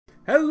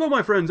Hello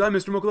my friends, I'm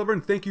Mr. Mocha Lover,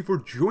 and thank you for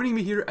joining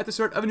me here at the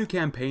start of a new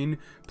campaign,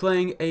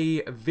 playing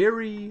a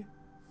very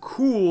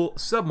cool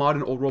submod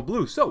in Old World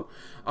Blue. So,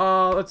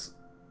 let's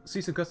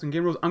see some custom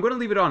game rules. I'm going to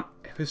leave it on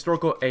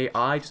historical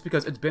AI, just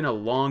because it's been a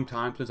long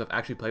time since I've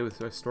actually played with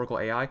historical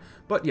AI.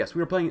 But yes,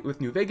 we are playing it with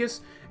New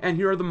Vegas, and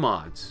here are the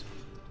mods.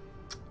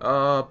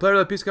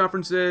 Player-led peace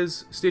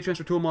conferences, state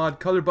transfer tool mod,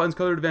 colored buttons,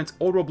 colored events,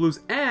 Old World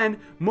Blues, and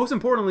most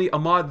importantly, a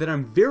mod that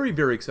I'm very,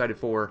 very excited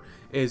for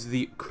is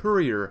the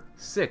Courier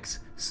 6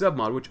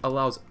 submod, which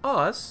allows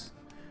us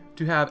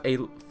to have a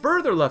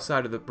further left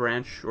side of the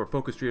branch, or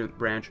focus tree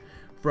branch,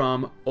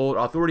 from Old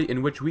Authority,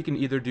 in which we can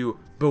either do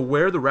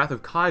Beware the Wrath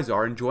of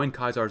Kaisar and join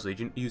Kaisar's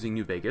Legion using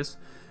New Vegas,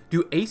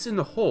 do Ace in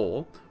the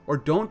Hole, or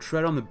Don't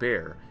Tread on the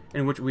Bear,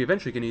 in which we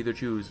eventually can either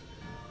choose,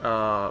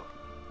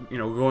 you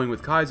know, going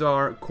with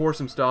Kaisar, core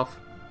some stuff.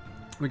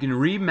 We can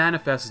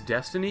re-manifest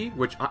Destiny,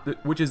 which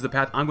is the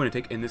path I'm going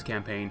to take in this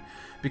campaign,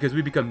 because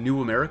we become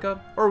New America,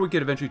 or we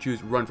could eventually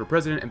choose Run for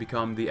President and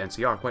become the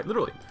NCR, quite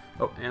literally.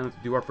 Oh, and let's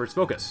do our first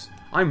focus.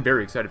 I'm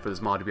very excited for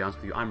this mod, to be honest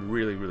with you. I'm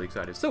really, really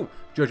excited. So,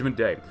 Judgment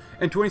Day.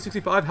 In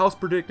 2065, House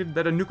predicted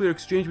that a nuclear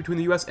exchange between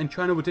the US and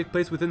China would take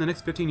place within the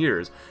next 15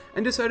 years,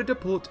 and decided to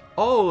put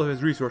all of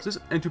his resources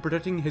into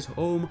protecting his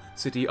home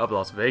city of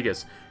Las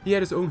Vegas. He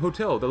had his own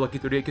hotel, the Lucky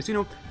 38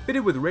 Casino,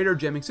 fitted with radar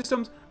jamming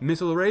systems,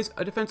 missile arrays,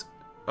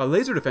 a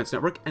laser defense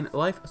network, and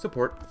life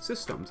support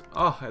systems.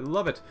 Oh, I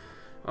love it.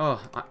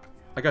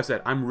 Like I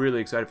said, I'm really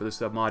excited for this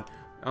submod.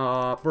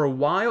 For a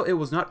while, it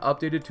was not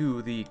updated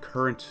to the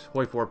current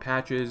Hoi4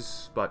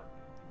 patches, but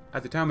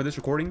at the time of this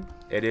recording,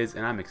 it is,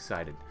 and I'm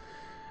excited.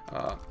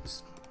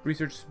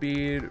 Research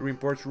speed,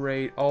 reinforce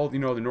rate, all, you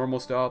know, the normal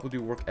stuff. We'll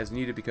do work as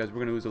needed because we're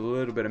going to lose a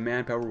little bit of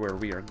manpower where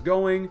we are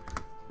going.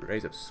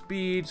 Raise up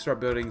speed,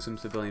 start building some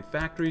civilian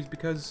factories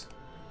because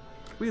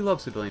we love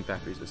civilian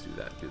factories. Let's do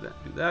that, do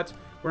that, do that.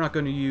 We're not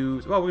going to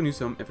use, well, we're going to use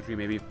some infantry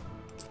maybe,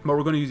 but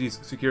we're going to use these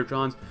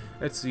Securitrons.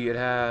 Let's see, it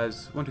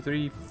has 1, 2,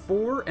 3,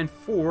 4, and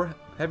 4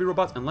 heavy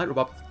robots and light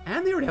robots,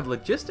 and they already have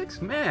logistics?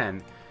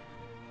 Man,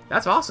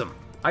 that's awesome.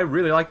 I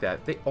really like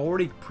that. They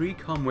already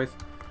pre-come with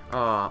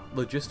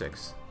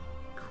logistics.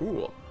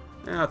 Cool.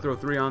 And I'll throw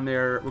 3 on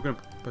there. We're going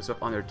to put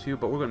stuff on there too,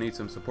 but we're going to need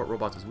some support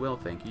robots as well.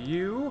 Thank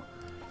you.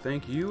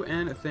 Thank you,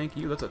 and thank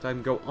you. Let's let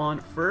time go on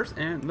first,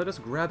 and let us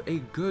grab a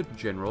good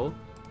general.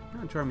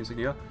 Charming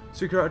insignia.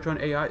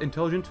 Securitrons AI,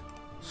 intelligent,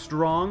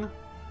 strong.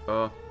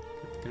 Can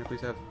I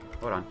please have...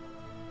 Hold on.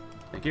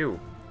 Thank you.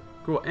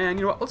 Cool, and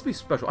you know what? Let's be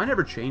special. I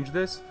never changed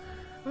this.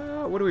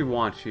 What do we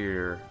want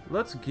here?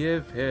 Let's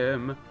give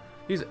him...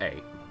 He's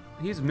A.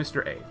 He's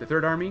Mr. A. The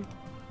Third Army?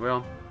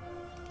 Well...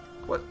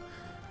 What?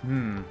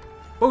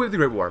 Well, we have the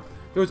Great War.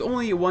 There was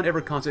only one ever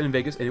constant in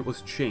Vegas, and it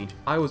was change.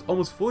 I was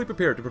almost fully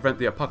prepared to prevent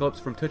the apocalypse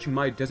from touching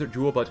my desert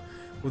jewel, but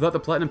without the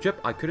platinum chip,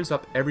 I couldn't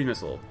stop every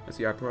missile. Let's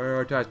see, I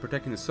prioritized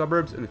protecting the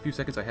suburbs in the few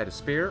seconds I had to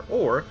spare,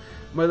 or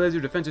my laser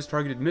defenses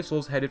targeted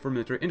missiles headed for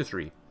military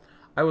industry.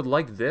 I would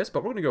like this,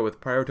 but we're going to go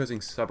with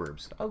prioritizing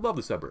suburbs. I love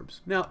the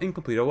suburbs. Now,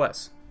 incomplete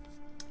OS.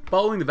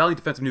 Following the valiant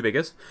defense of New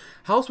Vegas,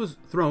 House was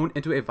thrown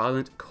into a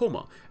violent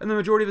coma, and the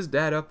majority of his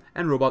data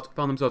and robots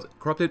found themselves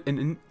corrupted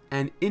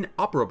and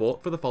inoperable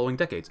for the following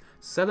decades,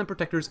 silent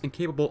protectors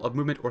incapable of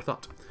movement or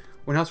thought.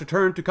 When House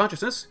returned to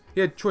consciousness,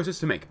 he had choices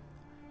to make.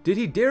 Did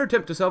he dare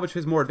attempt to salvage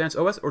his more advanced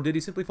OS, or did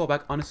he simply fall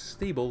back on a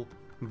stable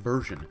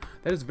version?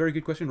 That is a very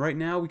good question. Right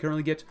now, we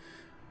currently get,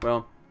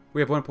 well, we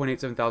have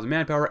 1.87 thousand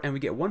manpower, and we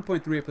get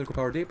 1.3 political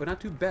power a day, but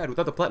not too bad.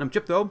 Without the platinum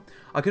chip, though,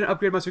 I couldn't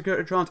upgrade my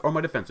Securitrons or my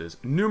defenses.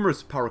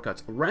 Numerous power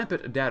cuts,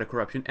 rampant data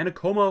corruption, and a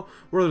coma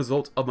were the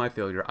results of my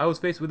failure. I was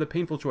faced with a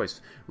painful choice: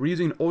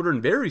 reusing an older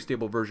and very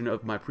stable version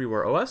of my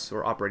pre-war OS,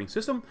 or operating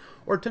system,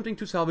 or attempting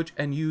to salvage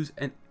and use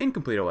an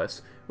incomplete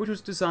OS, which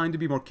was designed to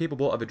be more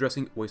capable of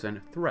addressing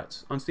wasteland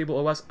threats.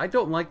 Unstable OS, I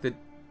don't like the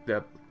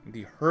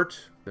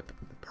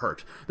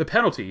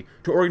penalty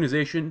to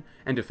organization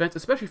and defense,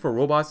 especially for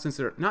robots, since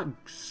they're not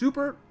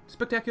super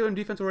spectacular in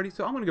defense already.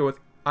 So I'm going to go with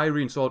I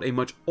reinstalled a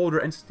much older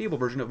and stable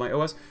version of my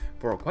OS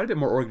for quite a bit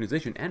more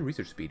organization and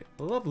research speed.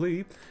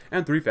 Lovely.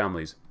 And 3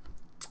 families.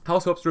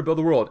 House hopes to rebuild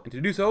the world, and to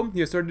do so, he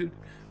has started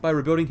by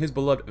rebuilding his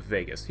beloved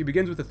Vegas. He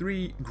begins with the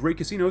 3 great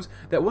casinos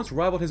that once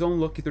rivaled his own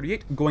Lucky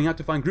 38, going out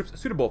to find groups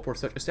suitable for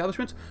such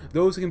establishments,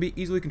 those who can be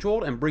easily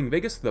controlled and bring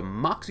Vegas the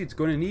moxie it's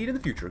going to need in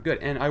the future. Good,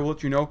 and I will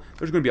let you know,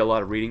 there's going to be a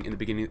lot of reading in the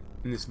beginning,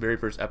 in this very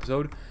first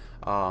episode.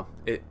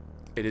 It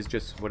is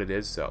just what it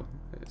is, so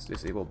it's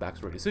disabled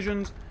backstory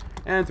decisions.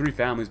 And 3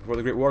 families. Before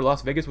the Great War,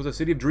 Las Vegas was a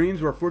city of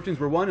dreams where fortunes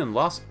were won and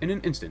lost in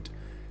an instant.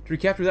 To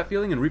recapture that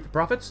feeling and reap the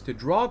profits, to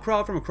draw a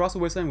crowd from across the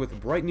wasteland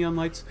with bright neon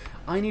lights,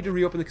 I need to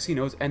reopen the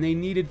casinos, and they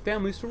needed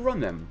families to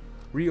run them.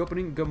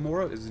 Reopening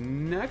Gamora is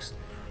next,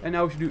 and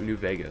now we should do New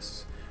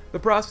Vegas. The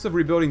process of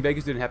rebuilding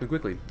Vegas didn't happen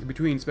quickly.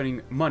 Between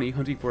spending money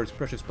hunting for his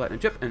precious platinum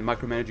chip and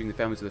micromanaging the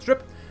families of the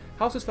Strip,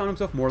 House has found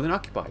himself more than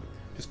occupied.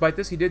 Despite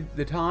this, he did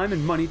the time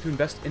and money to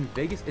invest in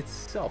Vegas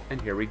itself, and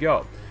here we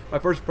go. My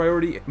first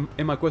priority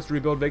in my quest to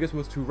rebuild Vegas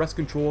was to wrest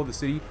control of the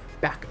city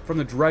back from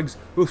the dregs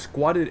who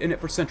squatted in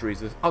it for centuries.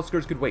 The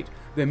outskirts could wait.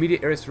 The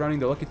immediate area surrounding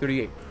the Lucky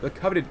 38, the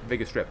coveted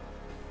Vegas Strip.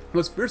 It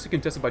was fiercely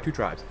contested by two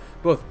tribes.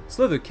 Both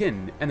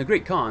Slitherkin and the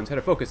Great Khans had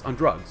a focus on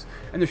drugs,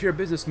 and their shared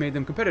business made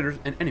them competitors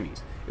and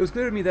enemies. It was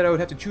clear to me that I would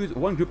have to choose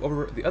one group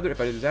over the other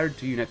if I desired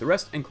to unite the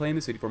rest and claim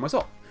the city for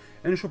myself.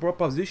 Initial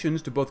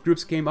propositions to both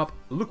groups came up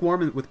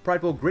lukewarm, with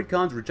prideful Great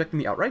Khans rejecting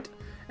me outright,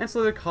 and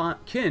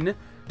Slitherkin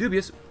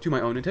dubious to my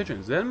own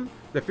intentions. Then,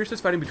 the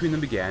fiercest fighting between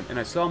them began, and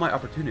I saw my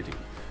opportunity.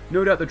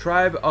 No doubt the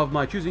tribe of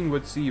my choosing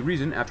would see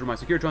reason after my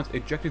Securitrons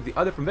ejected the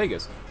other from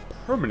Vegas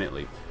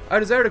permanently. I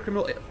desired a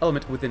criminal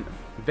element within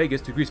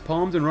Vegas to grease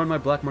palms and run my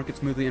black market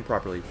smoothly and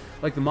properly,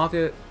 like the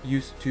Mafia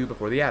used to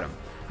before the Atom.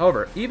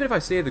 However, even if I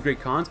saved the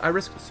Great Khans, I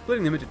risked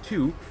splitting them into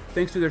two,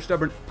 thanks to their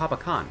stubborn Papa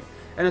Khan.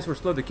 And as for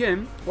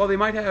Slitherkin, while they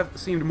might have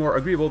seemed more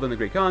agreeable than the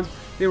Great Khans,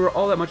 they were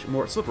all that much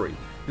more slippery.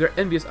 Their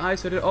envious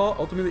eyes said it all.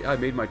 Ultimately, I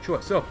made my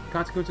choice. So,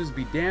 consequences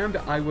be damned,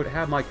 I would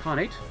have my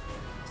Khanate.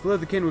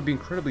 Slitherkin would be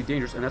incredibly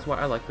dangerous, and that's why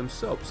I like them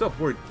so. So,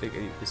 before we take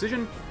any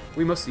decision,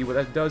 we must see what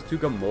that does to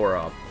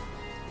Gamora.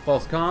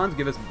 False Khans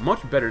give us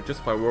much better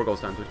justify war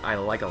goals times, which I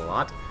like a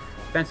lot.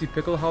 Fancy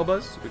pickle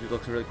halbas, which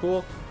looks really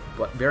cool,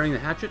 but bearing the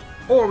hatchet.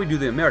 Or we do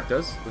the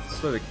Emeritus with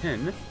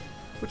Slitherkin,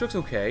 which looks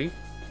okay.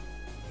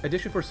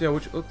 Addition for sale,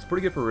 which looks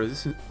pretty good for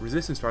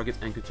resistance targets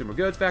and consumer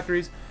goods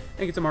factories,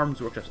 and get some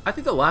arms workshops. I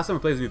think the last time I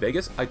played as New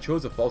Vegas, I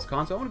chose the False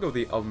Khans, so I want to go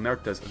with the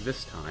Emeritus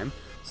this time.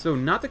 So,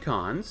 not the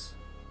Khans,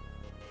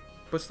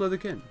 but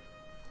Slitherkin.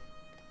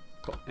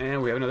 Cool.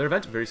 And we have another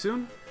event very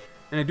soon.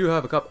 And I do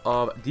have a cup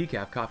of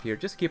decaf coffee here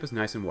just to keep us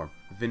nice and warm.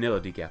 Vanilla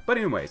decaf. But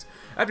anyways,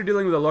 after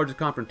dealing with the largest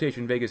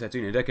confrontation Vegas had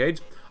seen in decades,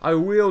 I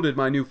wielded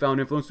my newfound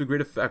influence to great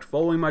effect.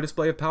 Following my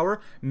display of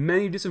power,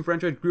 many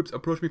disenfranchised groups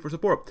approached me for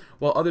support,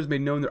 while others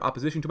made known their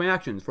opposition to my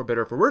actions. For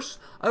better or for worse,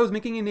 I was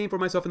making a name for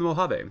myself in the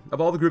Mojave. Of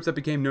all the groups that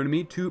became known to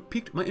me, two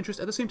piqued my interest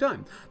at the same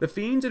time. The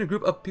Fiends and a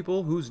group of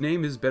people whose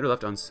name is better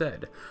left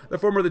unsaid. The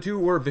former of the two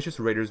were vicious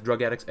raiders,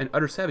 drug addicts, and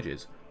utter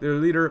savages. Their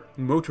leader,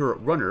 Motor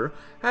Runner,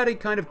 had a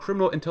kind of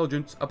criminal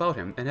intelligence about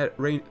him, and had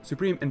reigned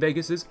supreme in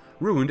Vegas's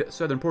ruined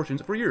southern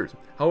portions for years.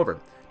 However,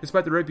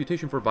 despite their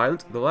reputation for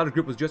violence, the latter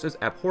group was just as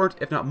abhorrent,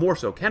 if not more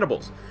so.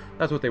 Cannibals.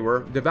 That's what they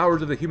were.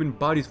 Devourers of the human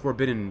body's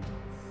forbidden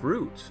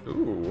fruit.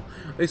 Ooh.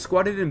 They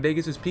squatted in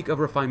Vegas's peak of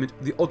refinement,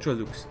 the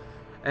ultra-luxe,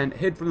 and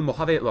hid from the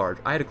Mojave at large.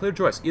 I had a clear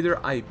choice.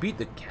 Either I beat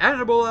the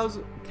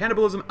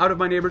cannibalism out of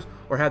my neighbors,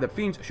 or had the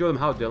Fiends show them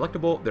how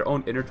delectable their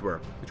own innards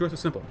were. The choice was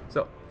simple.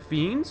 So,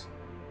 Fiends,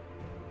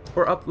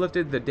 or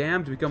uplifted the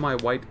damned to become my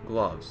white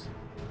gloves.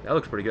 That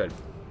looks pretty good.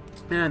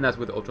 And that's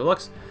with the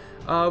ultra-luxe.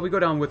 We go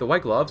down with the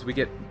white gloves. We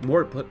get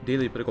more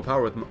daily political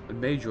power with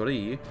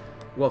majority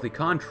wealthy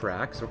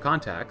contracts or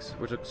contacts,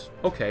 which looks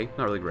okay,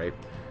 not really great.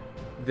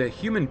 The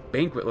human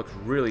banquet looks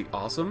really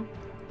awesome.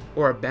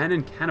 Or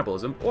abandon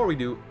cannibalism, or we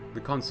do the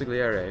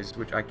consiglieres,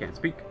 which I can't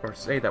speak or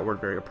say that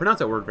word or pronounce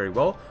that word very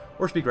well,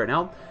 or speak right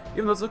now.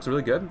 Even though this looks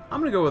really good, I'm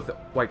gonna go with the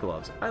white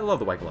gloves. I love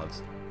the white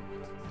gloves.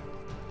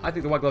 I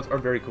think the white gloves are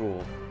very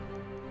cool.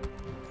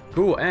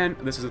 Cool, and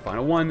this is the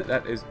final one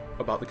that is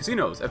about the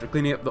casinos. After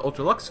cleaning up the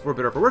ultra-luxe, for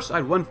better or for worse, I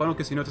had one final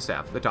casino to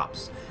staff, the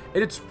Tops.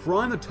 In its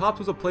prime, the Tops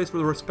was a place for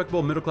the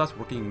respectable middle-class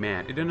working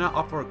man. It did not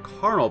offer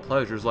carnal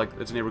pleasures like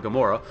its neighbor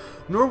Gamora,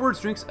 nor were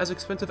its drinks as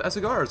expensive as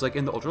cigars like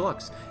in the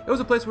ultra-luxe. It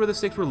was a place where the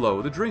stakes were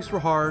low, the drinks were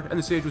hard, and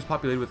the stage was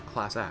populated with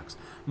class acts.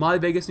 My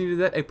Vegas needed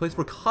that, a place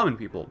for common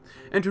people.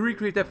 And to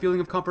recreate that feeling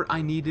of comfort,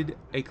 I needed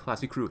a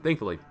classy crew,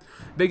 thankfully.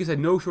 Vegas had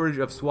no shortage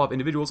of suave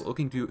individuals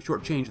looking to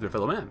shortchange their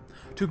fellow man.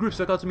 Two groups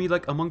stuck out to me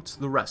like amongst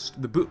the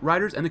rest, the Boot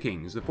Riders and the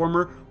Kings. The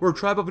former were a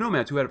tribe of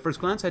nomads who at first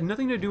glance had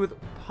nothing to do with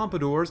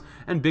pompadours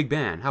and big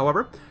band.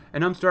 However,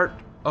 an upstart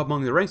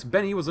among the ranks,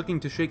 Benny was looking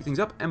to shake things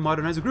up and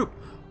modernize the group.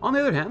 On the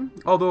other hand,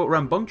 although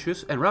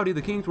rambunctious and rowdy,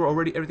 the Kings were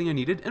already everything I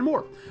needed and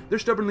more. Their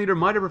stubborn leader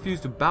might have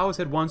refused to bow his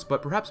head once,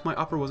 but perhaps my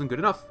offer wasn't good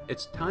enough.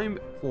 It's time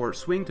for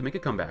Swing to make a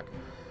comeback.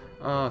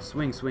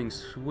 Swing.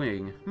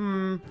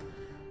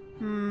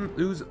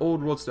 Lose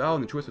old world style,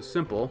 and the choice was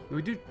simple. When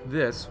we do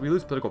this, we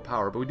lose political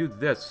power, but we do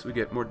this, we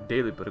get more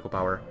daily political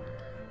power.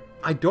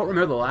 I don't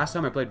remember the last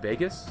time I played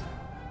Vegas.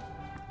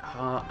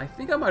 I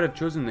think I might have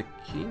chosen the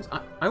Kings.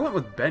 I went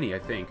with Benny, I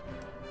think.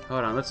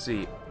 Hold on, let's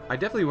see. I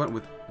definitely went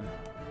with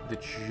the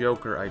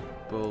Joker, I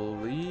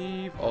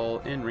believe. All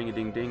in,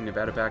 ring-a-ding-ding,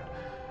 Nevada Pact.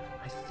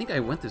 I think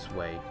I went this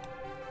way.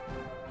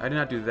 I did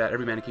not do that.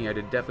 Every Man and King, I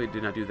definitely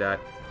did not do that.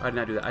 I did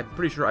not do that. I'm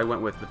pretty sure I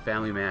went with the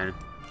Family Man.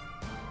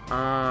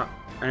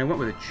 And I went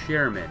with a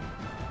Chairman.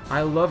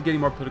 I love getting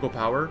more political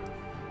power,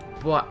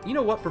 but you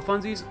know what? For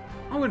funsies,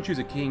 I'm going to choose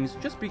a Kings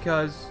just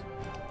because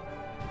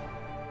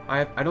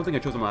I don't think I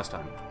chose them last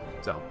time.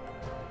 So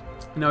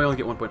now I only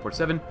get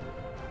 1.47,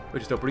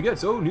 which is still pretty good.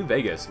 So New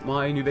Vegas.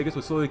 My New Vegas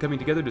was slowly coming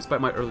together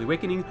despite my early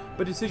awakening,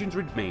 but decisions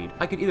remained.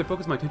 I could either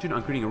focus my attention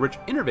on creating a rich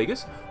inner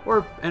Vegas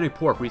and a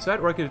poor free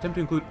side, or I could attempt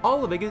to include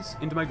all of Vegas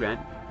into my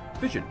grand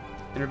vision.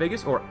 Inner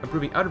Vegas or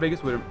improving outer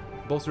Vegas would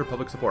bolster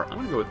public support. I'm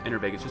going to go with inner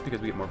Vegas just because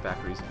we get more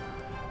factories.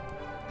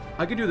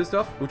 I could do this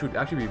stuff, which would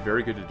actually be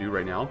very good to do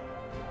right now,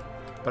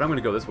 but I'm going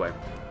to go this way.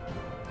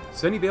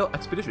 Sunnyvale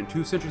Expedition.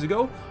 2 centuries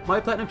ago, my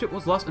platinum chip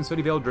was lost in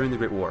Sunnyvale during the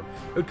Great War.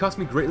 It would cost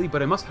me greatly,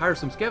 but I must hire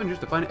some scavengers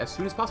to find it as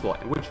soon as possible,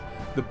 in which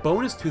the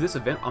bonus to this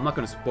event, I'm not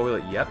going to spoil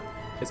it yet,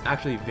 is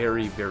actually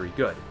very, very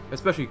good.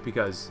 Especially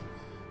because,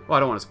 well, I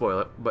don't want to spoil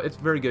it, but it's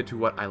very good to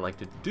what I like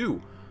to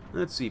do.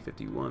 Let's see,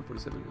 51,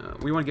 47.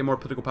 We want to get more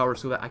political power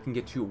so that I can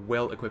get to a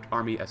well-equipped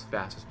army as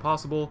fast as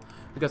possible.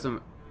 We got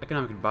some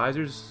economic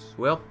advisors.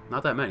 Well,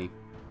 not that many.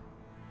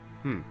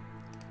 And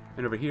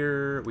over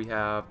here, we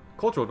have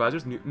cultural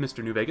advisors,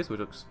 Mr. New Vegas, which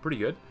looks pretty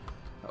good.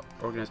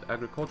 Organized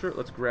agriculture.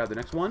 Let's grab the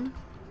next one.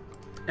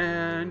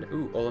 And,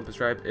 ooh, Olympus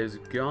Tribe is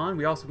gone.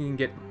 We also can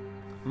get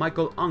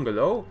Michael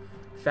Angelo.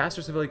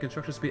 Faster civilian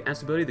construction speed and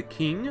stability. The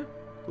King.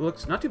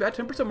 Looks not too bad.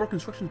 10% more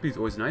construction speed is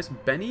always nice.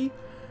 Benny.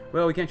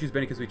 Well, we can't choose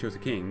Benny because we chose the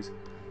Kings.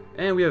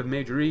 And we have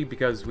Majorie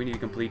because we need to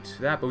complete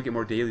that, but we get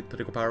more daily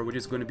political power, which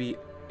is going to be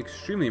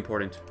extremely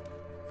important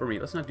for me.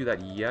 Let's not do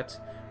that yet.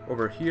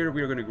 Over here,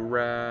 we are going to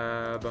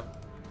grab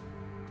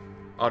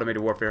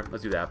automated warfare.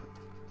 Let's do that.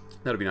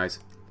 That'll be nice.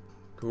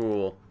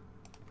 Cool.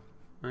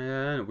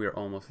 And we are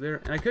almost there.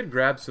 And I could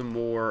grab some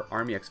more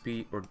army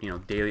XP, or, you know,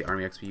 daily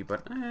army XP,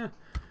 but I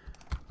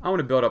want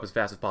to build up as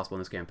fast as possible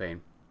in this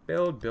campaign.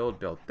 Build, build,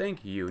 build.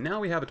 Thank you. Now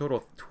we have a total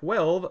of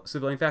 12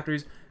 civilian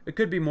factories. It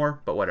could be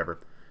more, but whatever.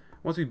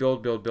 Once we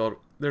build, build, build,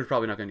 there's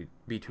probably not going to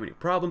be too many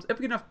problems. If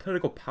we get enough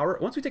political power,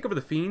 once we take over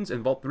the Fiends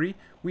in Vault 3,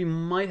 we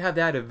might have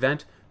that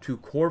event to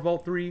core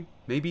Vault 3.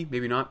 Maybe,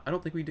 maybe not. I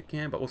don't think we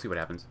can, but we'll see what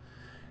happens.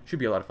 Should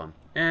be a lot of fun.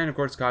 And, of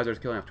course, Kaiser's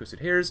killing off Twisted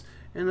Hairs.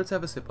 And let's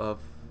have a sip of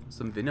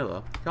some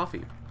vanilla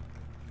coffee.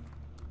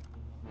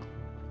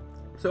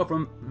 So,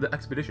 from the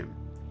expedition.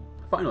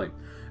 Finally,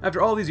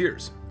 after all these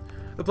years,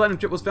 the platinum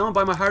chip was found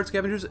by my hired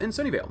scavengers in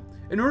Sunnyvale.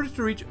 In order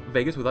to reach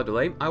Vegas without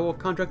delay, I will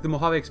contract the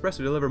Mojave Express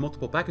to deliver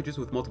multiple packages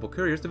with multiple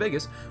couriers to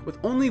Vegas, with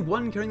only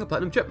one carrying the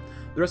platinum chip.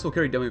 The rest will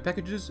carry dummy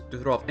packages to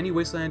throw off any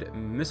wasteland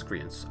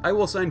miscreants. I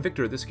will assign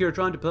Victor the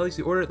Securitron to place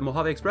the order at the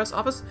Mojave Express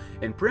office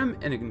in Prim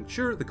and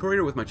ensure the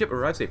courier with my chip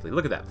arrives safely.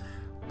 Look at that.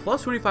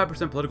 Plus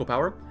 25% political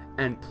power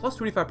and plus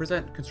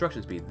 25%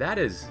 construction speed. That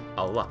is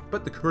a lot,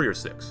 but the Courier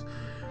 6.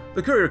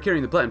 The courier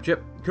carrying the platinum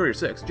chip, Courier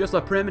 6, just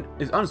left Prim,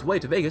 is on his way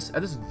to Vegas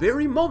at this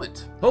very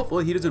moment.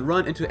 Hopefully he doesn't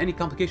run into any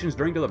complications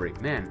during delivery.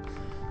 Man,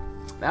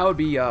 that would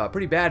be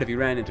pretty bad if he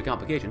ran into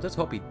complications. Let's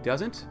hope he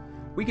doesn't.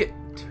 We get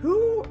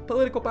 2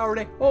 political power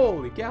today.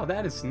 Holy cow,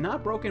 that is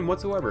not broken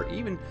whatsoever.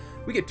 Even,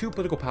 we get 2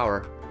 political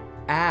power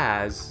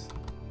as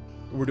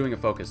we're doing a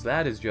focus.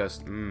 That is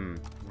just,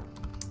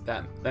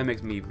 that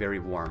makes me very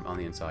warm on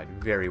the inside.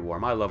 Very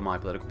warm. I love my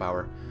political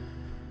power.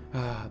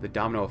 The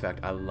domino effect,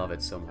 I love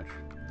it so much.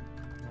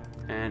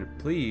 And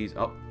please,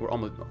 oh, we're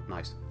almost, oh,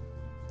 nice.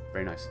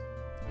 Very nice.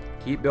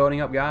 Keep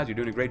building up, guys. You're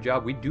doing a great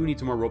job. We do need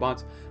some more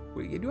robots.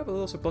 We do have a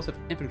little surplus of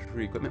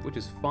infantry equipment, which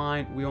is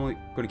fine. We're only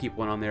going to keep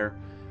one on there.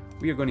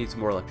 We are going to need some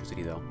more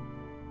electricity, though.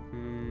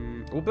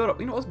 We'll build up,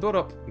 you know, let's build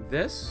up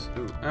this.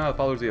 Ooh,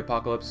 Followers of the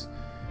Apocalypse.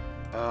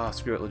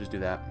 Screw it, we'll just do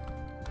that.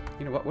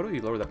 You know what do we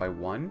lower that by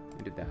 1?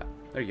 We did that.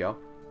 There you go.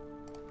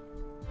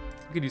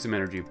 We could use some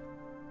energy.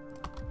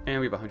 And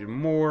we have 100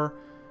 more.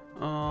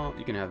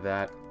 You can have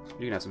that.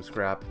 You can have some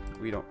scrap.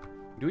 We don't...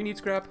 Do we need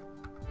scrap?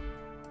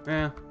 We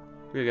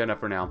got enough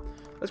for now.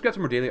 Let's grab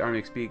some more daily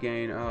army XP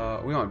gain.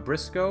 We want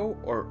Briscoe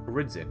or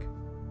Ridzik.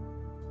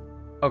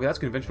 Okay, that's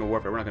conventional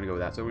warfare. We're not going to go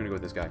with that, so we're going to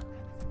go with this guy.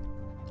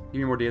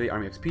 Give me more daily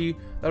army XP.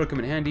 That'll come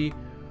in handy.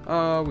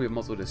 We have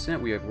multiple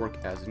descent. We have work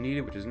as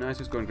needed, which is nice.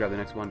 Let's go and grab the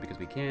next one because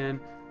we can.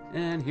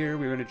 And here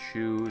we're going to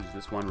choose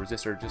this one,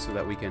 Resistor, just so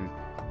that we can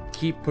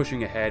keep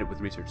pushing ahead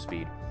with research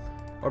speed.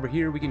 Over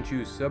here, we can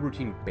choose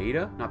Subroutine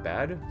Beta. Not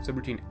bad.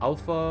 Subroutine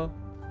Alpha.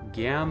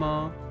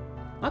 Gamma.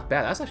 Not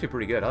bad. That's actually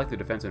pretty good. I like the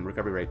defense and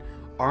recovery rate.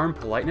 Arm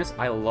Politeness.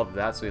 I love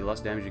that. So he less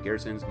damage to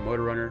garrisons.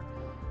 Motor Runner.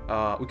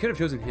 We could have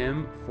chosen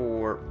him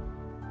for...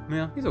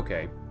 Yeah, he's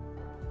okay.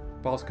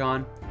 False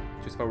Con.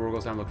 Just if our world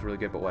goes down, looks really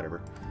good, but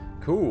whatever.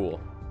 Cool.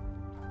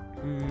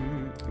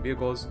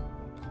 Vehicles.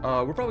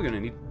 We're probably going to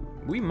need...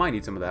 We might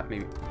need some of that.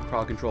 Maybe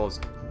crowd controls.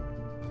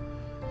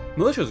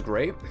 Militia is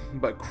great,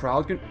 but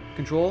crowd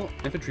control,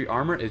 infantry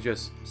armor is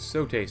just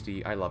so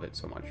tasty. I love it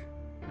so much.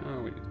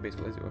 Basic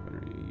laser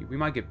weaponry. We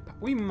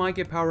might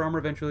get power armor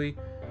eventually.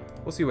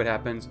 We'll see what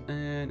happens.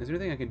 And is there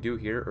anything I can do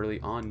here early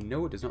on?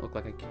 No, it does not look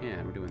like I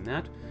can. We're doing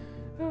that.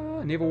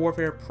 Naval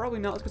warfare, probably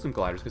not. Let's get some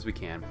gliders because we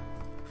can.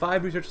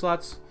 5 research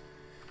slots.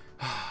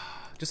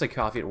 Just like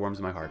coffee, it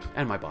warms my heart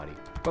and my body,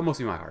 but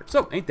mostly my heart.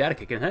 So, ain't that a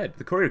kick in the head?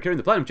 The courier carrying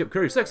the platinum chip,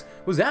 Courier 6,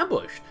 was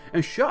ambushed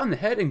and shot in the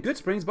head in Good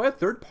Springs by a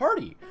third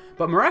party.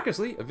 But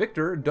miraculously,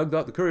 Victor dug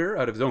out the courier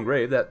out of his own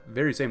grave that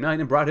very same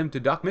night and brought him to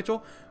Doc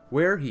Mitchell,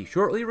 where he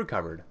shortly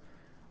recovered.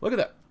 Look at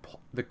that.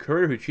 The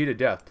courier who cheated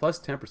death, plus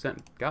 10%.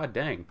 God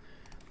dang.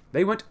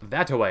 They went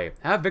that way.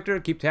 Have Victor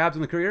keep tabs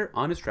on the courier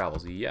on his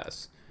travels.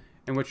 Yes.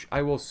 In which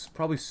I will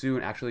probably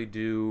soon actually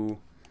do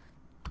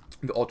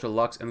the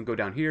ultra-luxe and then go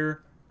down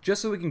here.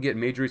 Just so we can get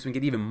Majorie, so we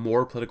can get even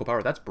more political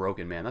power. That's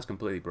broken, man. That's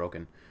completely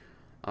broken.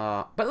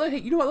 But hey,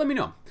 you know what? Let me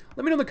know.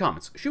 Let me know in the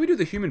comments. Should we do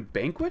the human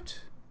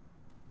banquet?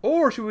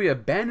 Or should we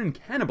abandon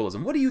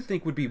cannibalism? What do you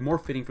think would be more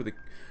fitting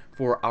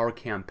for our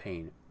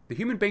campaign? The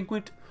human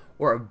banquet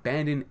or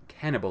abandon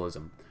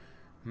cannibalism?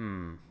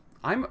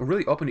 I'm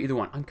really open to either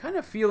one. I'm kind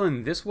of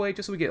feeling this way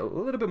just so we get a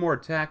little bit more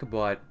attack,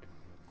 but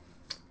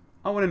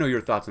I want to know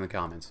your thoughts in the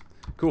comments.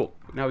 Cool.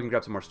 Now we can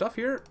grab some more stuff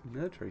here.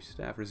 Military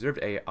staff, reserved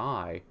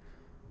AI.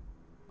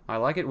 I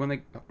like it when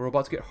the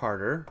robots get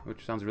harder,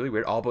 which sounds really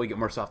weird. Oh, but we get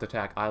more soft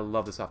attack. I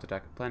love the soft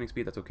attack. Planning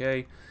speed, that's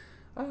okay.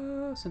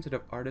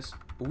 Sensitive artist.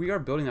 We are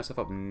building that stuff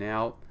up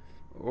now.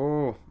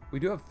 Oh, we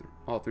do have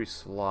all 3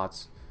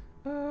 slots.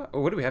 Oh,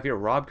 what do we have here?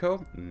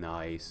 Robco?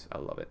 Nice. I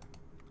love it.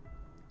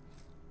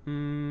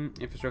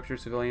 Infrastructure,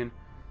 civilian.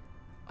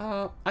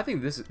 I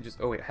think this is just...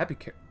 Oh, wait.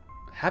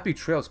 Happy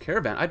Trails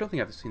Caravan. I don't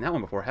think I've seen that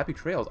one before. Happy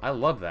Trails. I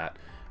love that.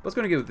 But let's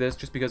go and get with this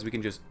just because we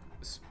can just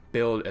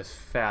build as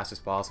fast as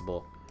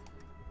possible.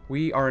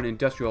 We are an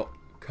industrial,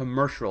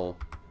 commercial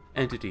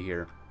entity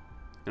here.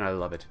 And I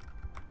love it.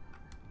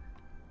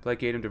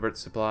 Placate him, divert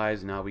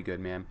supplies. Now we good,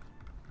 man.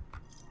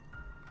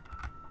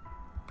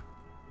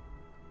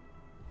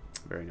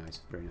 Very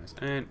nice, very nice.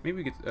 And maybe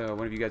we get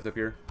one of you guys up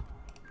here.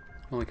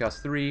 Only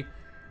costs 3.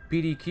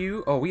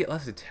 PDQ. Oh, we get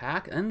less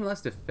attack and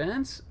less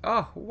defense?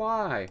 Oh,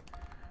 why?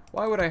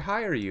 Why would I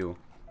hire you?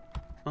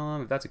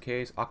 If that's the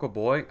case, Aqua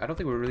Boy. I don't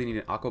think we really need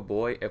an Aqua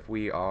Boy if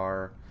we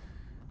are,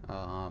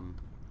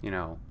 you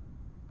know,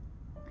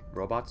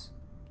 robots.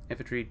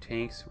 Infantry,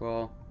 tanks,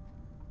 well...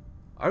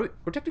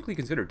 We're technically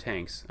considered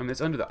tanks. I mean, it's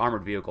under the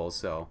armored vehicles,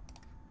 so...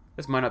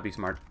 This might not be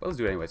smart, but let's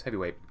do it anyways.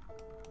 Heavyweight.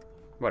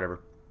 Whatever.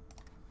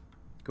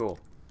 Cool.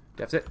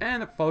 Deficit.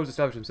 And the followers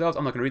establish themselves.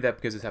 I'm not going to read that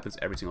because this happens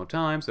every single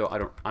time, so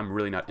I'm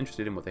really not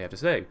interested in what they have to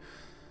say.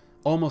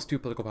 Almost 2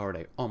 political power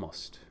day.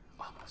 Almost.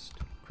 Almost.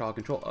 Crowd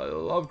control. I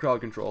love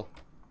crowd control.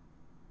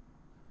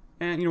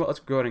 And you know what? Let's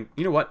go ahead and...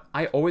 You know what?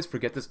 I always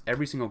forget this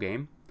every single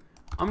game.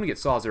 I'm going to get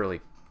saws early.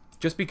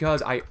 Just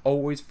because I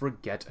always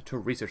forget to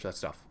research that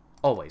stuff.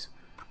 Always.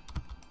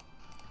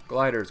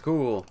 Gliders,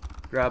 cool.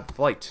 Grab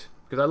flight,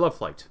 because I love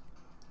flight.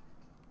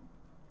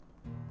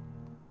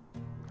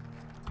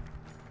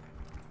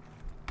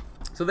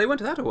 So they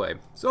went that away.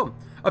 So,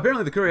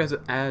 apparently the Courier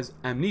has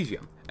amnesia,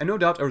 and no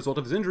doubt a result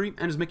of his injury,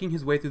 and is making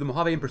his way through the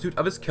Mojave in pursuit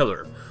of his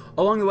killer.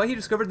 Along the way, he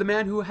discovered the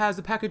man who has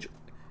the package,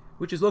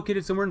 which is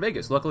located somewhere in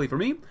Vegas. Luckily for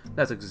me,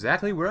 that's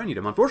exactly where I need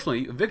him.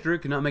 Unfortunately, Victor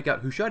cannot make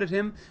out who shot at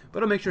him,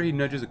 but I'll make sure he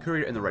nudges the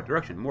Courier in the right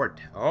direction.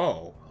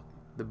 Oh,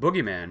 the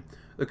boogeyman.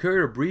 The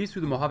Courier breezed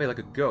through the Mojave like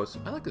a ghost.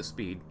 I like the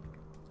speed.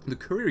 The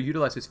Courier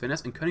utilized his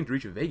finesse and cunning to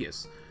reach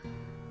Vegas.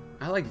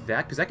 I like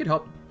that, because that could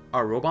help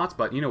our robots,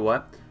 but you know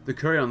what? The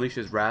Courier unleashed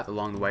his wrath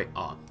along the way.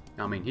 Oh,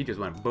 I mean, he just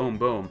went boom,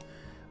 boom.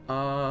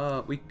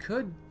 We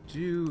could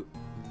do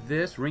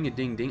this.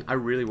 Ring-a-ding-ding. I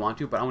really want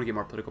to, but I want to get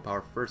more political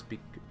power first.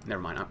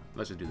 Never mind.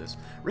 Let's just do this.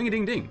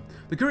 Ring-a-ding-ding.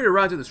 The Courier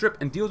arrives at the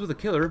Strip and deals with a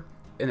killer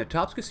in the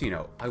Tops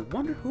Casino. I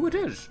wonder who it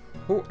is.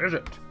 Who is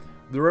it?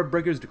 The Red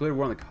Breakers declared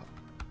war on the cops.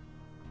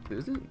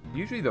 Isn't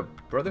usually the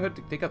Brotherhood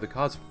to take out the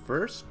cause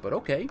first, but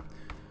okay.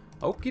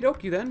 Okie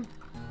dokie then.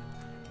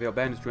 Veil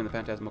Bandits join the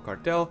Phantasmal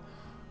Cartel.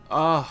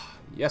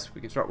 Yes,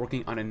 we can start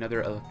working on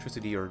another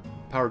electricity or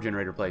power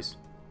generator place.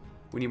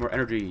 We need more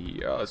energy,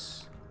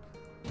 yes.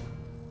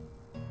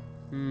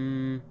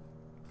 I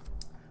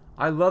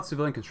love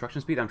civilian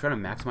construction speed. I'm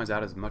trying to maximize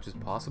that as much as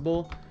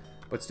possible.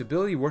 But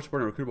stability, war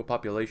support, and recruitable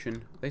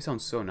population, they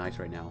sound so nice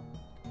right now.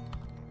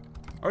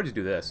 Or just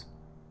do this.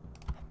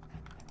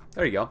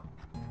 There you go.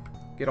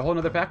 Get a whole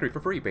nother factory for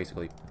free,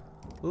 basically.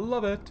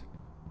 Love it.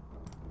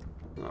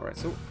 Alright,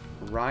 so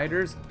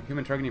riders,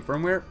 human targeting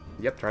firmware.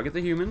 Yep, target the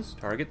humans,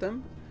 target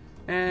them.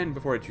 And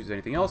before I choose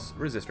anything else,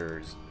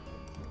 resistors.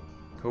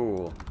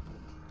 Cool.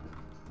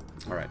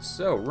 Alright,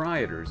 so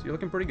riders, you're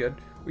looking pretty good.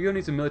 We gonna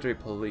need some military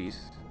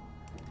police.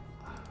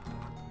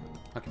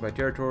 Occupied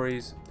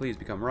territories, please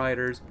become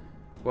riders.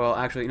 Well,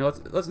 actually, you know,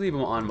 let's leave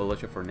them on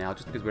militia for now,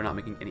 just because we're not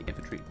making any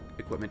infantry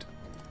equipment.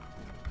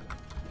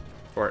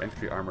 Or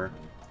infantry armor.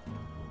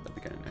 That'd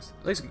be kind of nice.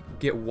 At least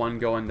get one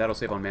going. That'll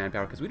save on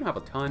manpower, because we don't have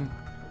a ton.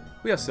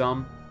 We have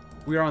some.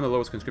 We are on the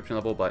lowest conscription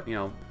level, but, you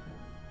know,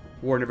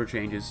 war never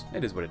changes.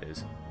 It is what it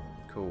is.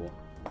 Cool.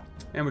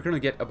 And we currently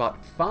get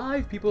about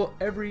 5 people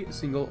every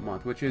single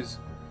month, which is,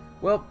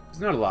 well, it's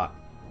not a lot.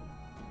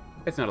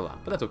 It's not a lot,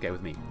 but that's okay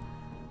with me.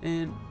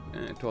 And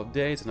 12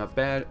 days, it's not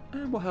bad.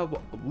 And we'll have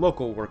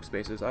local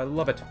workspaces. I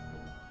love it.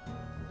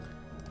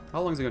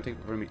 How long is it going to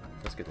take for me?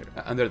 Let's get there.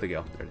 And there they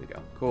go. There they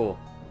go. Cool.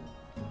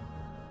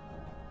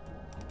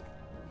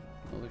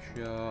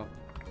 Militia.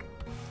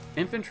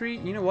 Infantry,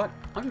 you know what?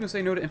 I'm just going to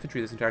say no to infantry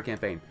this entire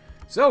campaign.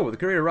 So, the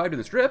Courier arrived in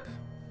the Strip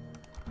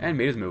and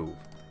made his move.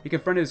 He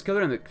confronted his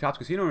killer in the Tops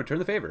Casino and returned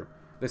the favor.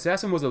 The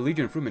assassin was a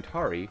Legion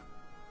Frumentari.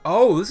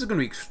 Oh, this is going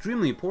to be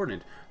extremely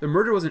important. The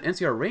murderer was an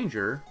NCR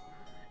Ranger.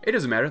 It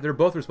doesn't matter. They're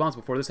both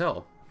responsible for this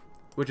hell.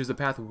 Which is the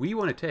path we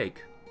want to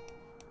take.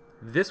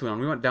 This one,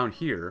 we want down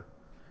here.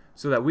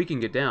 So that we can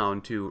get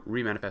down to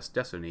Remanifest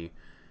Destiny.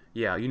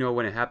 Yeah, you know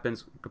when it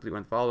happens. Complete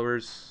one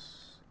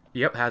followers.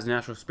 Yep, has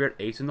National Spirit.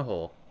 Ace in the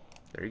hole.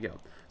 There you go.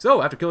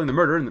 So, after killing the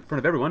murderer in front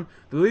of everyone,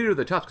 the leader of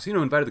the Tops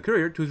Casino invited the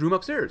Courier to his room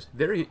upstairs.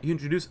 There, he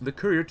introduced the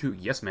Courier to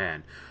Yes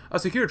Man, a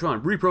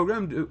Securitron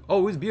reprogrammed to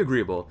always be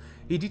agreeable.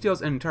 He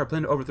details an entire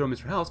plan to overthrow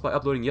Mr. House by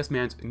uploading Yes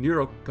Man's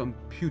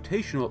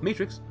neurocomputational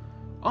matrix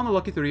on the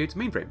Lucky 38's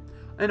mainframe,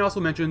 and also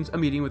mentions a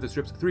meeting with the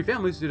strip's 3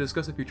 families to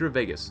discuss the future of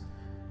Vegas.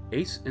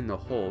 Ace in the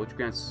hole, which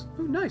grants...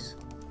 Oh, nice.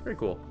 Very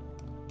cool.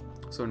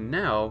 So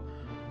now,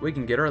 we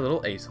can get our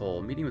little ace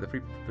hole. Meeting with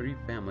the 3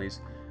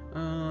 families.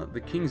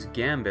 The King's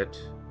Gambit...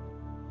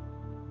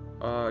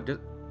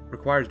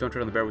 requires don't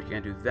tread on the bear. We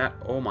can't do that.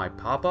 Oh my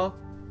papa.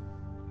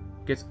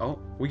 Gets... Oh,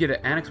 we get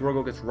an Annex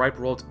Rogo, gets Ripe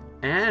Rolls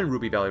and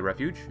Ruby Valley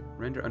Refuge.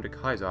 Render under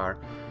Kaisar.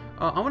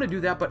 I want to do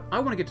that, but I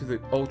want to get to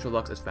the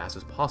ultra-luxe as fast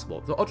as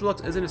possible. The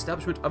ultra-luxe is an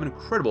establishment of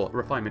incredible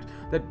refinement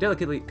that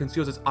delicately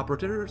conceals its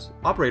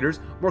operators'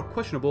 more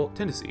questionable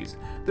tendencies.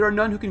 There are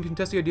none who can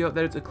contest the idea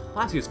that it's the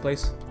classiest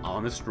place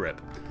on the Strip.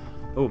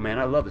 Oh man,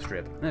 I love the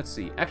Strip. Let's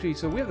see. Actually,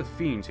 so we have the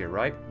Fiends here,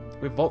 right?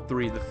 We have Vault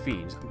 3, the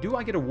Fiends. Do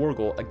I get a war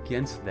goal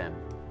against them?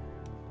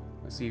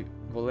 Let's see.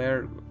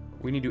 Valere,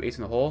 we need to do Ace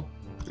in the Hole.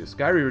 The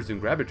Sky Reaver's in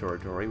Grabber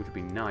territory, which would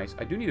be nice.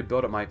 I do need to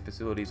build up my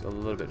facilities a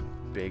little bit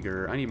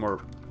bigger. I need more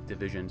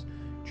divisions.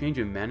 Change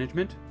in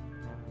management.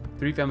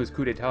 3 families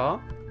coup d'etat.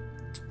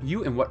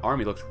 You and what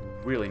army looks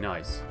really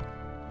nice.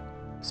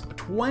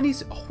 20.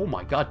 Oh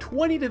my god,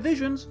 20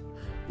 divisions.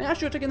 Man, I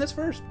should have taken this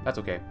first. That's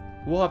okay.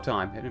 We'll have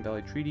time. Hidden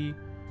Valley Treaty.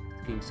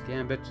 King's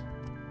Gambit.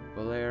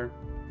 Valere.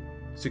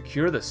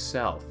 Secure the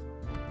South.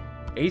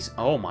 Ace.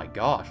 Oh my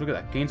gosh, look at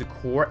that. Gains a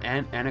core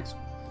and annex.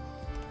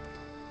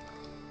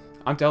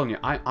 I'm telling you,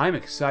 I'm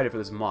excited for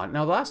this mod.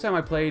 Now, the last time I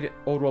played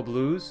Old World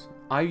Blues,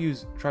 I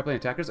used triplane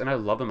attackers, and I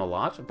love them a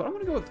lot, but I'm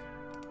going to go with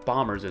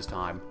bombers this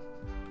time.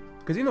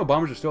 Because even though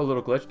bombers are still a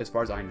little glitched, as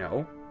far as I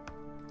know,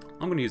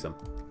 I'm going to use them.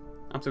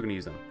 I'm still going to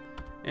use them.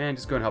 And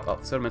just go and help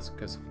out the settlements,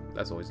 because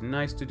that's always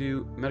nice to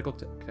do. Medical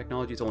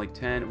technology is only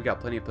 10. We got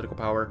plenty of political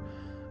power.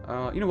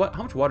 You know what?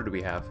 How much water do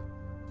we have?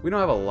 We don't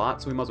have a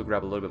lot, so we might as well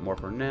grab a little bit more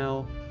for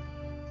now.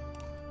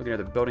 Looking at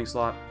the building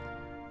slot.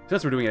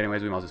 Since we're doing it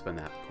anyways, we might as well spend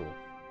that. Cool.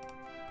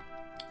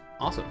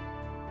 Awesome.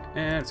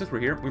 And since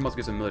we're here, we must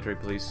get some military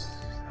police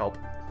help.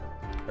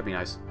 That'd be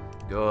nice.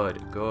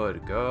 Good,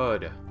 good,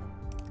 good.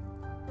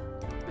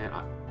 Man,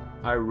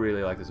 I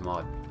really like this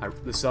mod.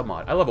 The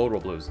sub-mod. I love Old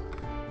World Blues.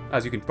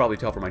 As you can probably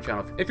tell from my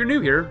channel. If you're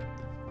new here,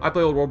 I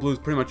play Old World Blues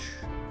pretty much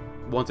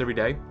once every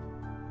day.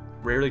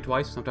 Rarely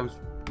twice, sometimes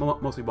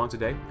mostly once a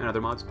day, and other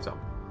mods, so.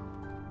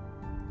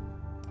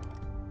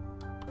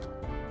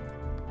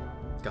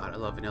 God, I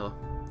love vanilla.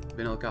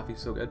 Vanilla coffee is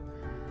so good.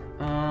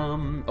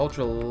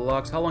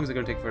 Ultra-luxe. How long is it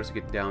going to take for us to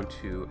get down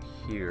to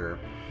here?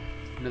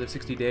 Another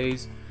 60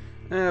 days.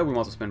 We might as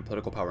well spend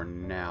political power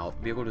now.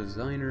 Vehicle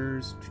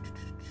designers.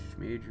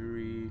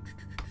 Majory.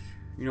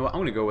 You know what? I'm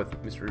going to go with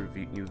Mr.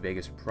 New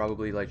Vegas.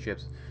 Probably light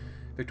ships.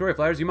 Victoria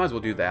Flyers. You might as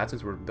well do that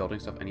since we're building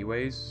stuff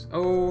anyways.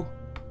 Oh.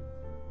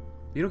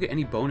 You don't get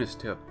any bonus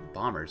to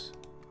bombers.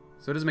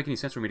 So it doesn't make any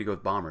sense for me to go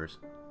with bombers.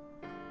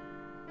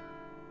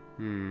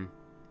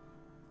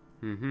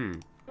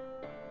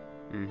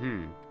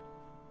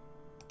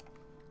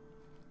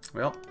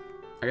 Well,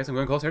 I guess I'm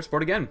going close air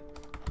support again.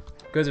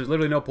 Because there's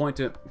literally no point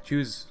to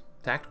choose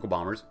tactical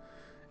bombers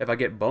if I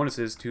get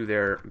bonuses to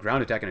their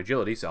ground attack and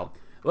agility, so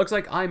it looks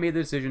like I made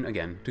the decision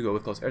again to go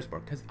with close air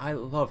support, because I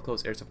love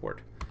close air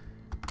support.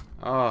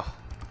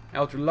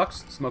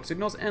 Ultra-luxe, smoke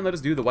signals, and let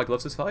us do the White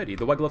Glove Society.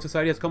 The White Glove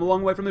Society has come a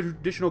long way from the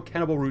traditional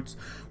cannibal roots.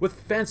 With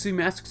fancy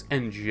masks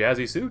and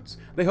jazzy suits,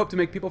 they hope to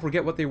make people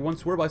forget what they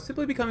once were by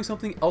simply becoming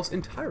something else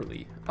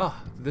entirely.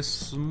 The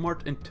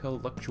smart,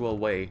 intellectual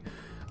way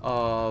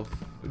of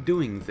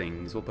doing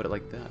things, we'll put it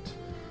like that.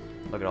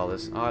 Look at all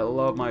this. I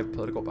love my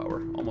political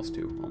power. Almost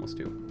two. Almost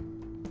two.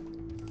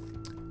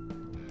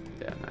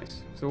 Yeah,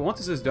 nice. So once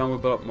this is done, we'll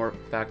build up more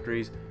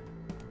factories.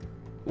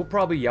 We'll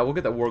probably, yeah, we'll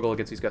get that war goal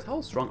against these guys.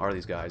 How strong are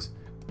these guys?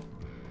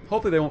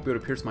 Hopefully they won't be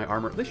able to pierce my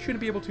armor. They shouldn't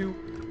be able to.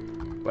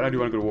 But I do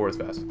want to go to war as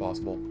fast as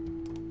possible.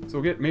 So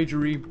we'll get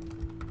Majory.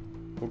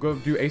 We'll go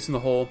do Ace in the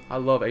Hole. I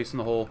love Ace in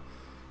the Hole.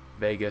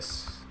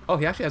 Vegas. Oh,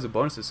 he actually has a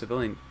bonus to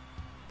civilian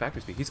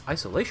factory speed. He's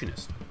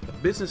isolationist. A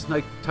business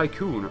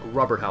tycoon,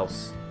 Robert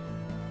House.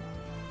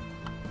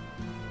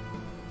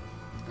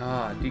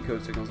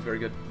 Decode signals. Very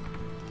good.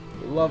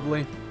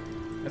 Lovely.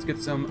 Let's get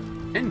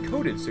some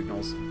encoded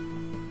signals.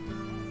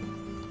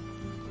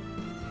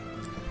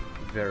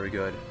 Very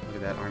good. Look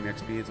at that Army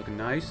XP. It's looking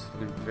nice.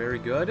 Looking very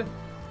good.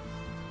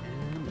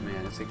 And,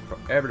 man, it's taking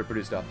forever to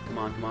produce stuff. Come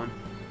on, come on.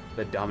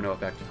 The domino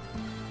effect.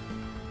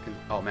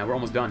 Oh, man, we're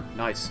almost done.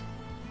 Nice.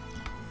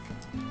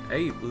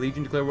 Hey,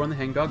 Legion declare war on the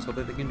Hangdogs.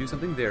 Hopefully they can do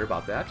something there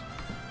about that.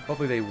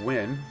 Hopefully they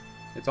win.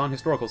 It's on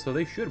historical, so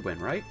they should win,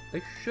 right?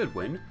 They should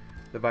win.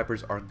 The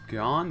Vipers are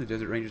gone. The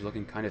Desert Rangers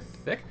looking kind of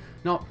thick.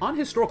 Now, on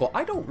historical,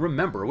 I don't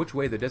remember which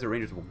way the Desert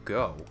Rangers will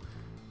go.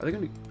 Are they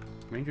going to be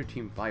Ranger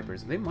Team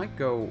Vipers? They might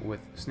go with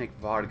Snake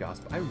Vargas,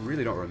 but I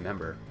really don't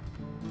remember.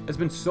 It's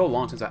been so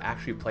long since I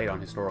actually played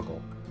on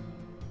historical.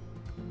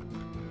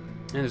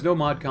 And there's no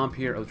mod comp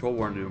here. The Troll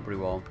War doing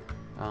pretty well.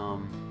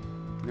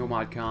 No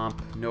mod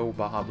comp, no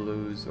Baja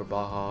Blues or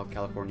Baja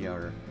California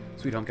or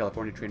Sweet Home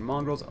California trained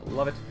mongrels. I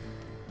love it.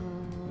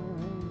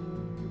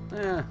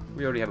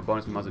 We already have a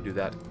bonus. We might as well do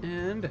that.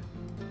 And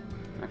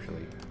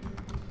actually,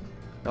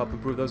 help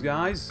improve those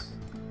guys.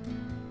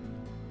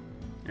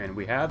 And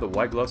we have the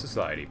White Glove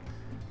Society.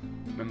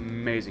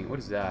 Amazing. What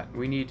is that?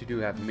 We need to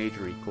have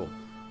Majory. Cool.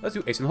 Let's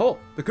do Ace in the Hole.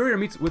 The Courier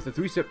meets with the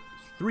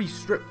three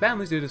strip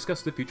families to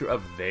discuss the future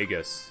of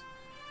Vegas.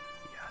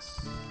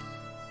 Yes.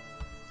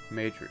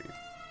 Majory.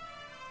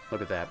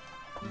 Look at that.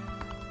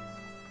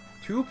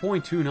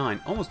 2.29,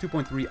 almost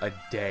 2.3 a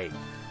day.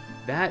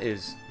 That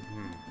is,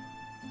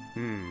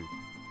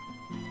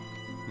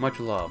 much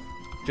love.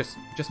 Just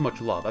much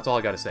love. That's all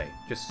I gotta say.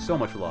 Just so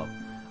much love.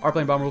 Our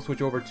plane bomber will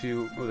switch over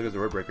to, oh, there goes the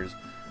road breakers.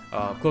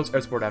 Close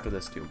air support after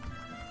this too.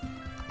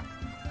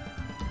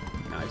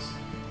 Nice.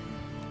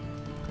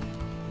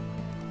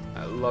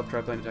 I love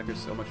triplane detectors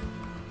so much.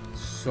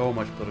 So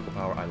much political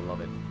power. I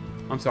love it.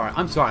 I'm sorry.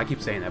 I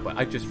keep saying that, but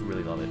I just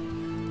really love it.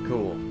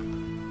 Cool.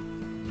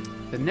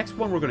 The next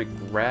one we're going to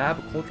grab,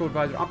 Cultural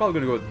Advisor. I'm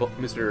probably going to go with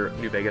Mr.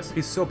 New Vegas.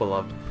 He's so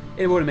beloved.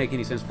 It wouldn't make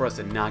any sense for us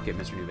to not get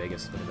Mr. New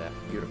Vegas. Look at that.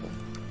 Beautiful.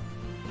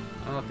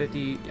 50.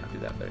 Yeah, do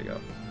that. There you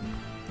go.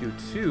 Do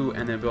 2,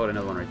 and then build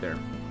another one right there.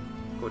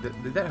 Cool.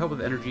 Did that help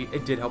with energy?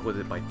 It did help with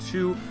it by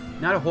 2.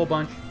 Not a whole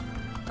bunch.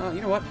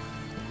 You know what?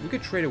 We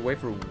could trade away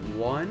for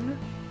 1.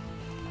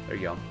 There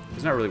you go.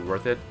 It's not really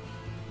worth it.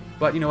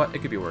 But you know what? It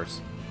could be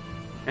worse.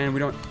 And we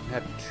don't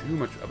have too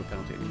much of a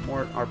penalty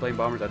anymore. Our plane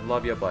bombers, I'd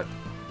love you, but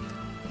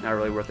not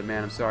really worth it,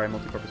 man. I'm sorry.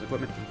 Multi-purpose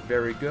equipment.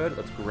 Very good.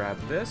 Let's grab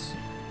this.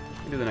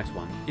 And do the next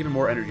one. Even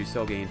more energy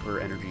cell gain per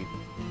energy.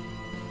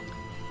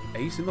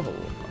 Ace in the hole.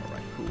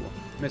 Alright, cool.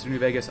 Mr. New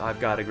Vegas, I've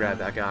got to grab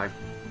that guy.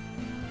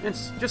 And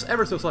it's just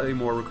ever so slightly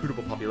more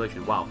recruitable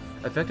population. Wow.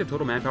 Effective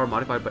total manpower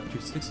modified to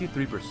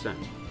 63%.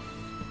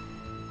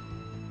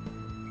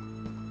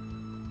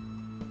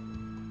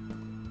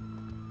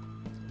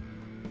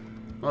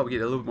 Well, we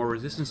get a little bit more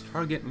resistance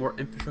target, more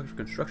infrastructure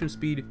construction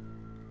speed,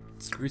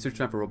 research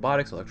time for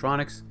robotics,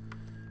 electronics,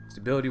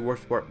 stability, war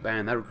support,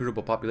 man, that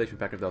recruitable population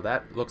factor, though,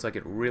 that looks like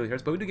it really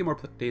hurts, but we do get more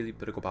daily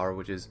political power,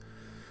 which is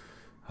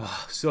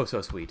so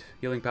sweet.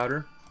 Healing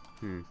powder.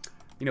 You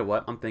know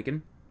what? I'm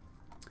thinking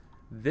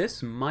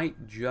this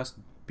might just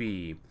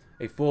be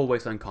a full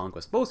wasteland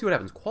conquest, but we'll see what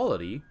happens.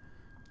 Quality,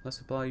 less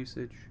supply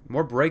usage,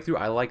 more breakthrough,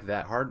 I like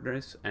that.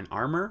 Hardness and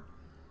armor,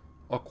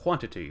 or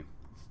quantity.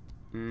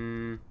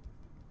 I'm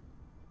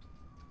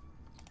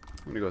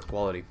gonna go with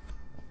quality.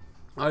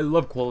 I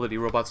love quality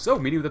robots. So,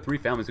 meeting with the 3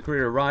 families. The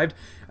Courier arrived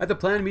at the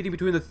planned meeting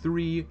between the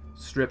 3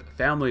 strip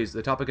families.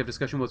 The topic of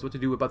discussion was what to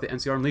do about the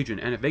NCR and Legion,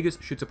 and if Vegas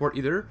should support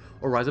either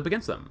or rise up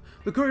against them.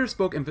 The Courier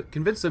spoke and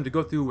convinced them to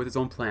go through with his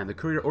own plan. The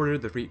Courier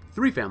ordered the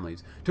 3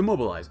 families to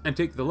mobilize and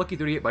take the Lucky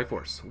 38 by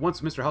force. Once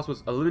Mr. House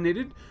was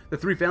eliminated, the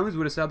 3 families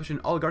would establish an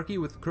oligarchy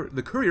with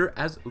the Courier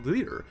as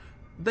leader.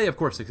 They, of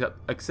course,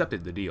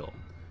 accepted the deal.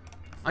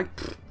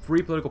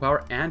 Free political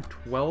power and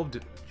 12...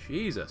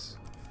 Jesus.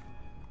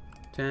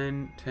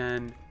 10,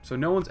 10. So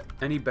no one's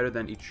any better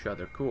than each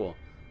other. Cool.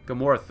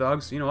 Gamora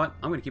thugs. You know what?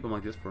 I'm going to keep them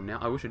like this for now.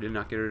 I wish I did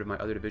not get rid of my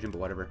other division, but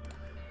whatever.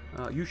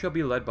 You shall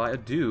be led by a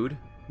dude.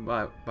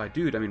 By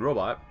dude, I mean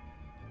robot.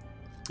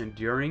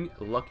 Enduring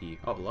Lucky.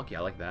 Oh, Lucky. I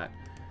like that.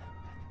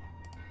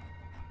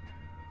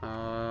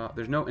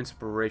 There's no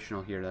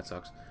inspirational here. That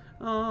sucks.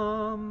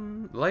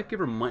 Life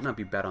Giver might not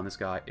be bad on this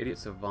guy. Idiot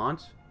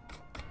Savant.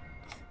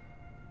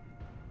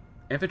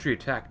 Infantry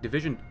attack.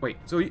 Division. Wait,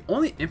 so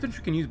only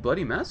infantry can use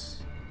Bloody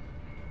Mess?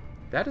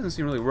 That doesn't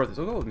seem really worth it.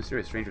 So I'll go with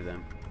Mysterious Stranger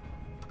then.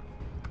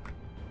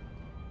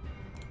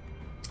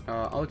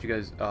 I'll let you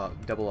guys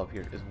double up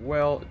here as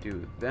well.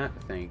 Do that.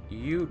 Thank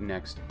you.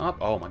 Next up.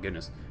 Oh my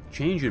goodness.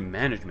 Change in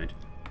management.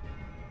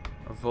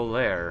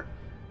 Volaire.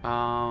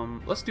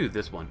 Let's do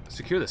this one.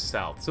 Secure the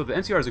south. So the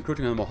NCR is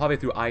encroaching on the Mojave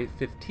through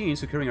I-15.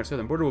 Securing our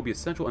southern border will be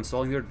essential in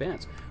stalling their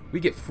advance. We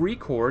get free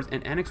cores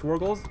and annex war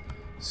goals.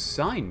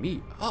 Sign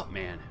me up,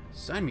 man.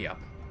 Sign me up.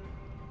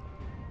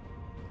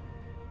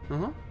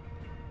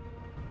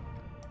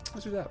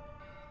 Let's do that.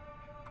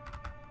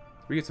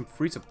 We get some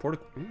free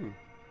support.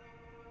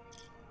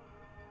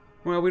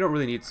 Well, we don't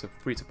really need some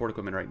free support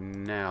equipment right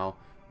now.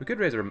 We could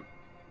raise our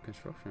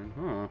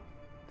construction.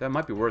 That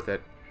might be worth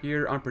it.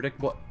 Here,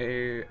 unpredictable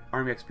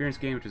army experience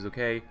gain, which is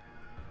okay.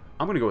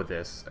 I'm gonna go with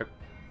this.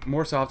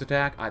 More soft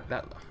attack. I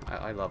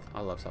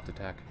love soft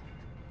attack.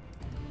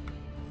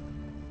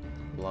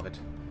 Love it.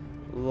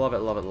 Love it,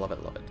 love it, love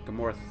it, love it.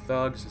 Gamora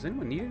thugs. Does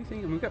anyone need anything?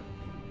 I mean, we've got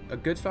a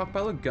good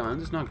stockpile of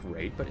guns. It's not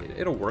great, but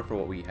it'll work for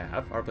what we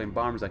have. Our plane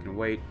bombers, I can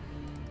wait.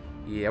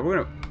 Yeah,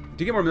 we're gonna...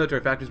 To get more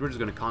military factories, we're just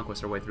gonna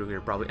conquest our way through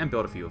here, probably. And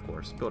build a few, of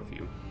course. Build a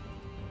few.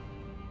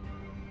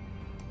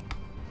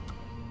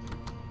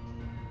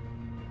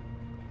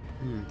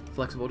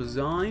 Flexible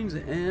designs,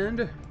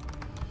 and...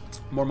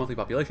 more monthly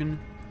population.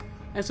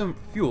 And some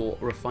fuel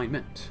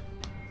refinement.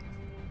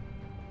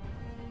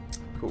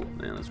 Cool.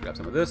 And let's grab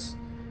some of this.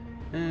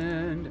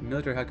 And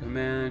military high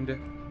command...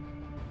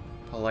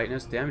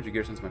 Politeness. Damage to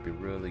garrisons might be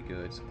really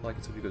good. Supply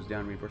consumption goes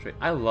down. Reinforce rate.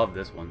 I love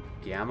this one.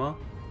 Gamma.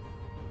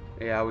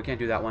 Yeah, we can't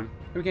do that one.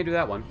 We can't do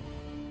that one.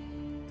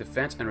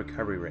 Defense and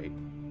recovery rate.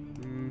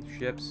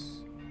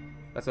 Ships.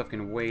 That stuff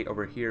can wait.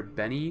 Over here,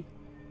 Benny.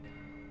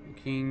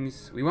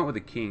 Kings. We went with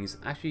the Kings.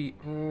 Actually,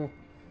 and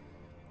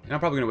I'm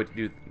probably going to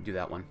wait to do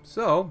that one.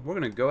 So, we're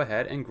going to go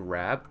ahead and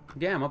grab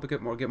Gamma to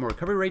get more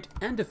recovery rate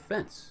and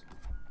defense.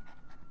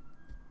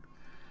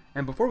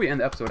 And before we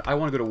end the episode, I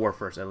want to go to war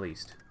first, at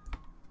least.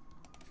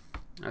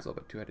 That's a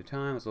little bit too ahead of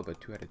time. That's a little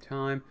bit too ahead of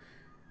time.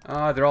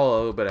 They're all a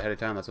little bit ahead of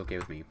time. That's okay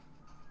with me.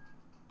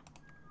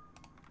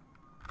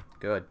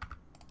 Good.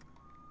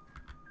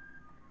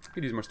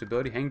 Could use more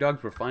stability.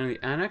 Hangdogs were finally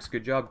annexed.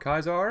 Good job,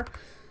 Kaisar.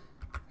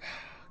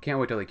 Can't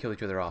wait till they kill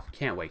each other off.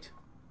 Can't wait.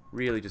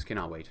 Really just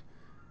cannot wait.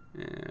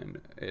 And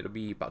it'll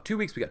be about 2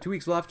 weeks. We got 2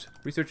 weeks left.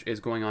 Research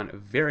is going on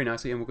very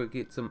nicely. And we're going to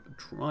get some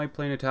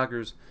triplane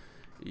attackers.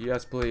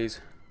 Yes,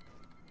 please.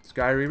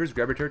 Sky Reavers,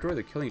 grab your territory.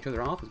 They're killing each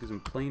other off. Let's get some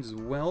planes as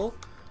well.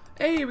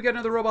 Hey, we got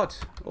another robot.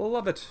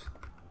 Love it.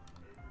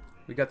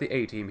 We got the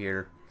A-team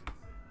here.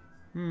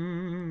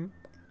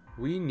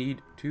 We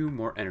need 2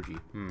 more energy.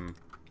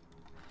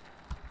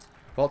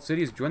 Vault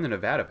City has joined the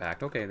Nevada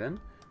Pact. Okay,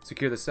 then.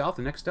 Secure the South.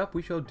 The next up,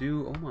 we shall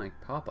do... Oh, my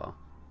papa.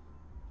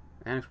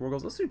 Annex war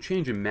goals. Let's do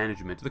change in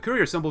management. The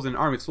Courier assembles an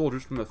army of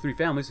soldiers from the 3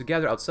 families to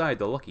gather outside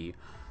the Lucky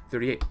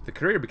 38. The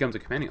Courier becomes a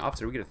commanding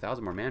officer. We get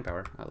 1,000 more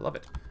manpower. I love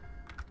it.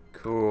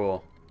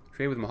 Cool.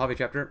 Trade with Mojave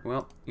Chapter.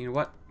 Well, you know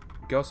what?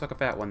 Go suck a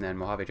fat one then,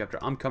 Mojave Chapter.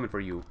 I'm coming for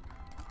you.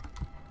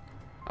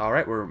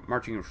 Alright, we're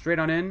marching straight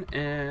on in.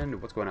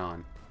 And what's going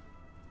on?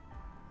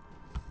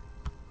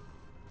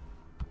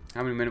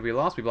 How many men have we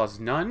lost? We've lost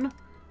none.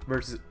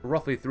 Versus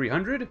roughly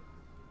 300.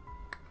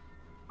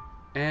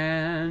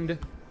 And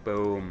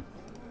boom.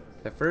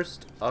 The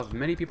first of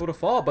many people to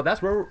fall. But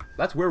that's where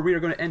we are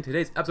going to end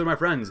today's episode, my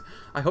friends.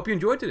 I hope you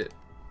enjoyed it.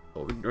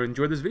 Or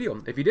enjoyed this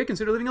video. If you did,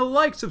 consider leaving a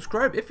like,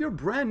 subscribe if you're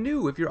brand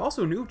new. If you're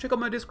also new, check out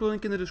my Discord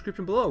link in the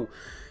description below.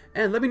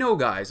 And let me know,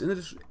 guys,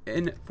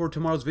 for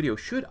tomorrow's video,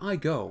 should I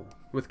go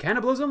with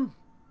cannibalism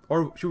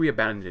or should we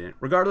abandon it?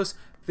 Regardless,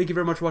 thank you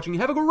very much for watching.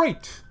 Have a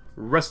great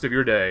rest of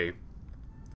your day.